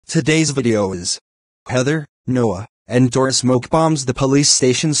Today's video is Heather, Noah, and Dora smoke bombs the police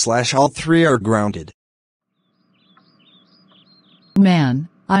station / all three are grounded. Man,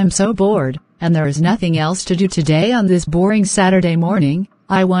 I'm so bored, and there is nothing else to do today on this boring Saturday morning.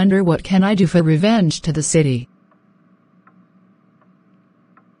 I wonder what can I do for revenge to the city.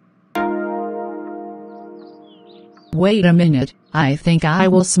 Wait a minute, I think I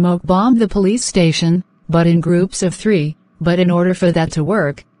will smoke bomb the police station, but in groups of 3, but in order for that to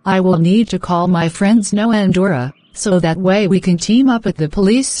work, I will need to call my friends Noah and Dora, so that way we can team up at the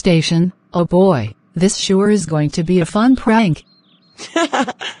police station. Oh boy, this sure is going to be a fun prank.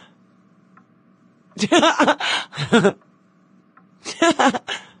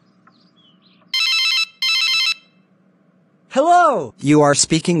 Hello! You are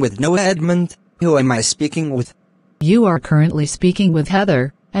speaking with Noah Edmund. Who am I speaking with? You are currently speaking with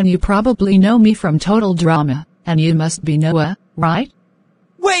Heather, and you probably know me from Total Drama, and you must be Noah, right?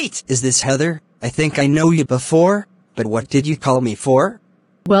 Wait! Is this Heather? I think I know you before, but what did you call me for?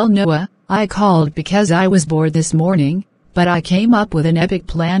 Well, Noah, I called because I was bored this morning, but I came up with an epic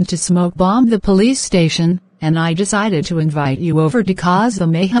plan to smoke bomb the police station, and I decided to invite you over to cause the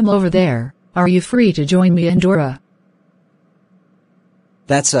mayhem over there. Are you free to join me and Dora?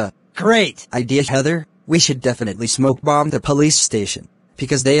 That's a great idea, Heather. We should definitely smoke bomb the police station,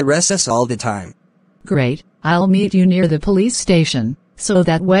 because they arrest us all the time. Great, I'll meet you near the police station, so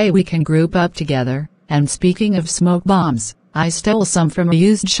that way we can group up together. And speaking of smoke bombs, I stole some from a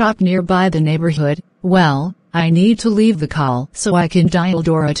used shop nearby the neighborhood. Well, I need to leave the call so I can dial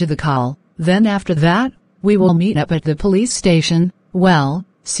Dora to the call. Then after that, we will meet up at the police station. Well,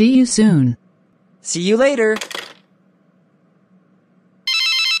 see you soon. See you later.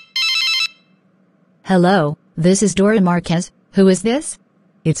 Hello, this is Dora Marquez. Who is this?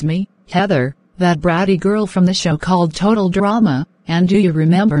 It's me, Heather, that bratty girl from the show called Total Drama, and do you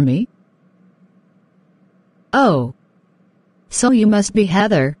remember me? Oh. So you must be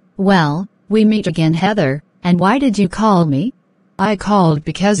Heather. Well, we meet again, Heather, and why did you call me? I called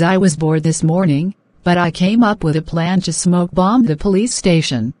because I was bored this morning, but I came up with a plan to smoke bomb the police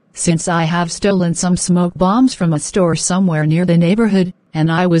station, since I have stolen some smoke bombs from a store somewhere near the neighborhood, and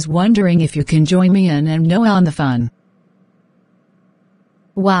I was wondering if you can join me and Noah on the fun.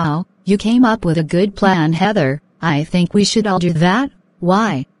 Wow, you came up with a good plan, Heather. I think we should all do that.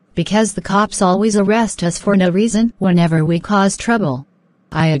 Why? Because the cops always arrest us for no reason whenever we cause trouble.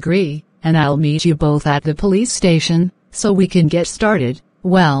 I agree, and I'll meet you both at the police station, so we can get started.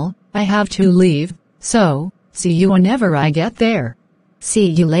 Well, I have to leave, so, see you whenever I get there. See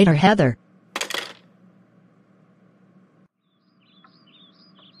you later, Heather.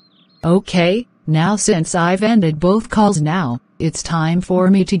 Okay, now since I've ended both calls now, it's time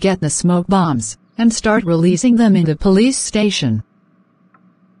for me to get the smoke bombs, and start releasing them in the police station.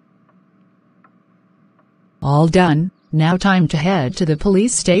 All done, now time to head to the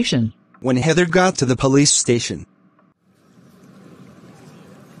police station. When Heather got to the police station,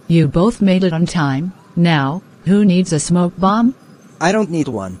 You both made it on time. Now, who needs a smoke bomb? I don't need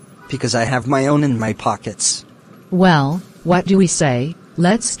one, because I have my own in my pockets. Well, what do we say?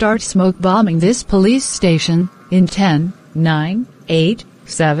 Let's start smoke bombing this police station, in 10, 9, 8,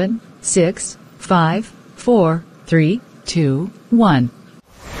 7, 6, 5, 4, 3, 2, 1.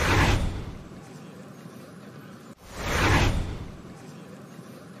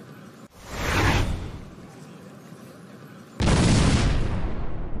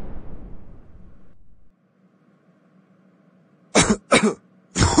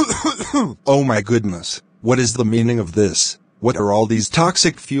 Oh my goodness, what is the meaning of this? What are all these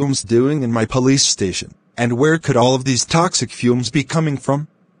toxic fumes doing in my police station? And where could all of these toxic fumes be coming from?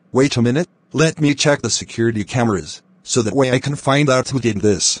 Wait a minute, let me check the security cameras, so that way I can find out who did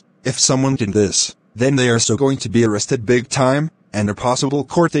this. If someone did this, then they are so going to be arrested big time, and a possible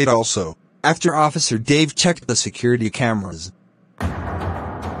court date also. After Officer Dave checked the security cameras,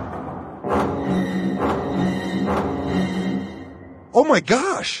 Oh my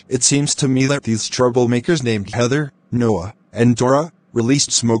gosh! It seems to me that these troublemakers named Heather, Noah, and Dora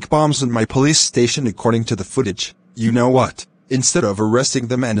released smoke bombs in my police station according to the footage. You know what? Instead of arresting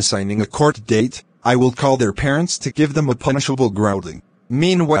them and assigning a court date, I will call their parents to give them a punishable grounding.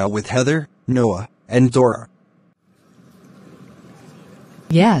 meanwhile with Heather, Noah, and Dora.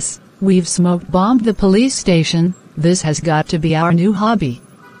 Yes, we've smoke bombed the police station. This has got to be our new hobby.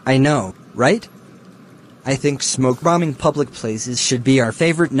 I know, right? I think smoke bombing public places should be our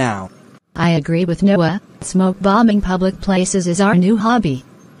favorite now. I agree with Noah. Smoke bombing public places is our new hobby.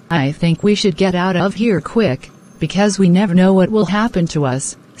 I think we should get out of here quick, because we never know what will happen to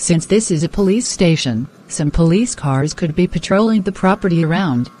us. Since this is a police station, some police cars could be patrolling the property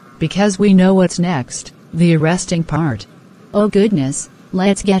around, Because we know what's next, the arresting part. Oh goodness,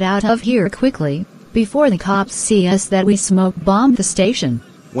 let's get out of here quickly, before the cops see us that we smoke bombed the station.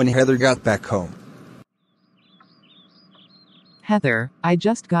 When Heather got back home, Heather, I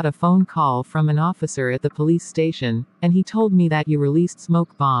just got a phone call from an officer at the police station, and he told me that you released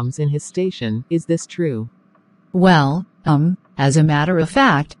smoke bombs in his station. Is this true? Well, as a matter of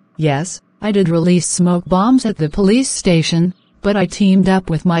fact, yes, I did release smoke bombs at the police station, but I teamed up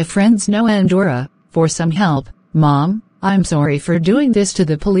with my friends Noah and Dora, for some help. Mom, I'm sorry for doing this to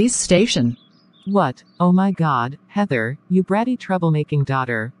the police station. What? Oh my God, Heather, you bratty troublemaking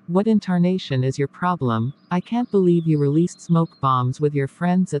daughter, what in tarnation is your problem? I can't believe you released smoke bombs with your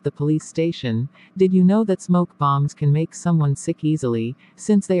friends at the police station. Did you know that smoke bombs can make someone sick easily,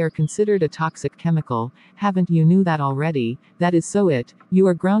 since they are considered a toxic chemical? Haven't you knew that already? That is so it. You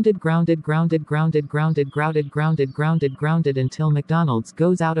are grounded until McDonald's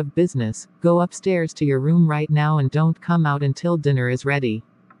goes out of business. Go upstairs to your room right now and don't come out until dinner is ready.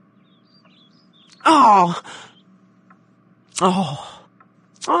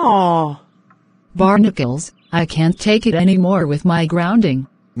 Barnacles, I can't take it anymore with my grounding.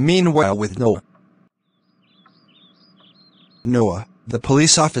 Meanwhile with Noah. Noah, the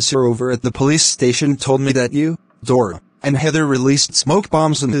police officer over at the police station told me that you, Dora, and Heather released smoke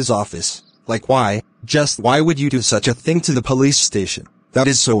bombs in his office. Like why? Just why would you do such a thing to the police station? That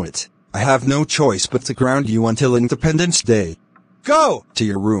is so it. I have no choice but to ground you until Independence Day. Go to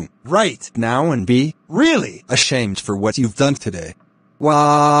your room right now and be really ashamed for what you've done today.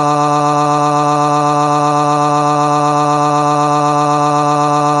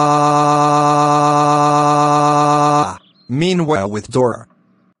 Meanwhile with Dora.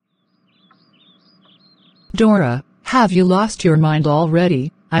 Dora, have you lost your mind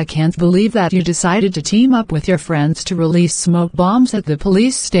already? I can't believe that you decided to team up with your friends to release smoke bombs at the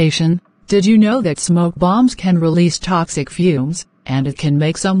police station. Did you know that smoke bombs can release toxic fumes, and it can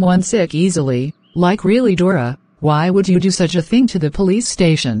make someone sick easily? Like really, Dora, why would you do such a thing to the police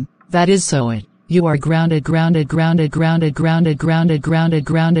station? That is so it. You are grounded until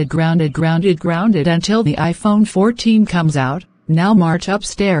the iPhone 14 comes out. Now march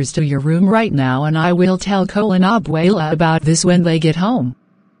upstairs to your room right now and I will tell Cole and Abuela about this when they get home.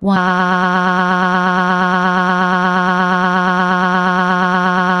 Wow.